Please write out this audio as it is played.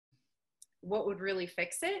what would really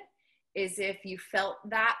fix it is if you felt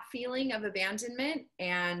that feeling of abandonment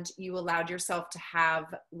and you allowed yourself to have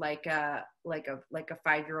like a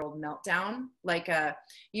 5-year-old meltdown,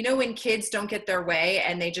 when kids don't get their way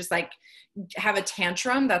and they just like have a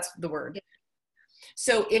tantrum, that's the word.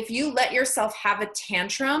 So if you let yourself have a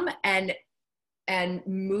tantrum and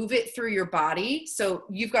move it through your body. So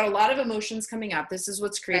you've got a lot of emotions coming up. This is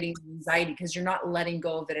what's creating anxiety because you're not letting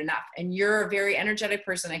go of it enough. And you're a very energetic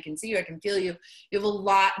person. I can see you. I can feel you. You have a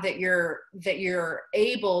lot that you're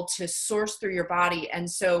able to source through your body. And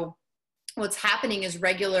so what's happening is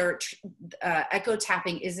regular echo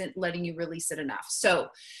tapping isn't letting you release it enough. So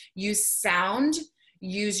use sound,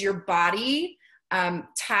 use your body,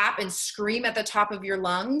 tap and scream at the top of your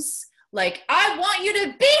lungs. Like, I want you to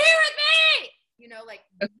be here with me.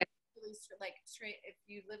 Really, like straight, if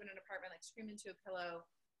you live in an apartment, like scream into a pillow.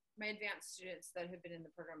 My advanced students that have been in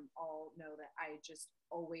the program all know that I just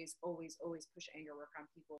always push anger work on people.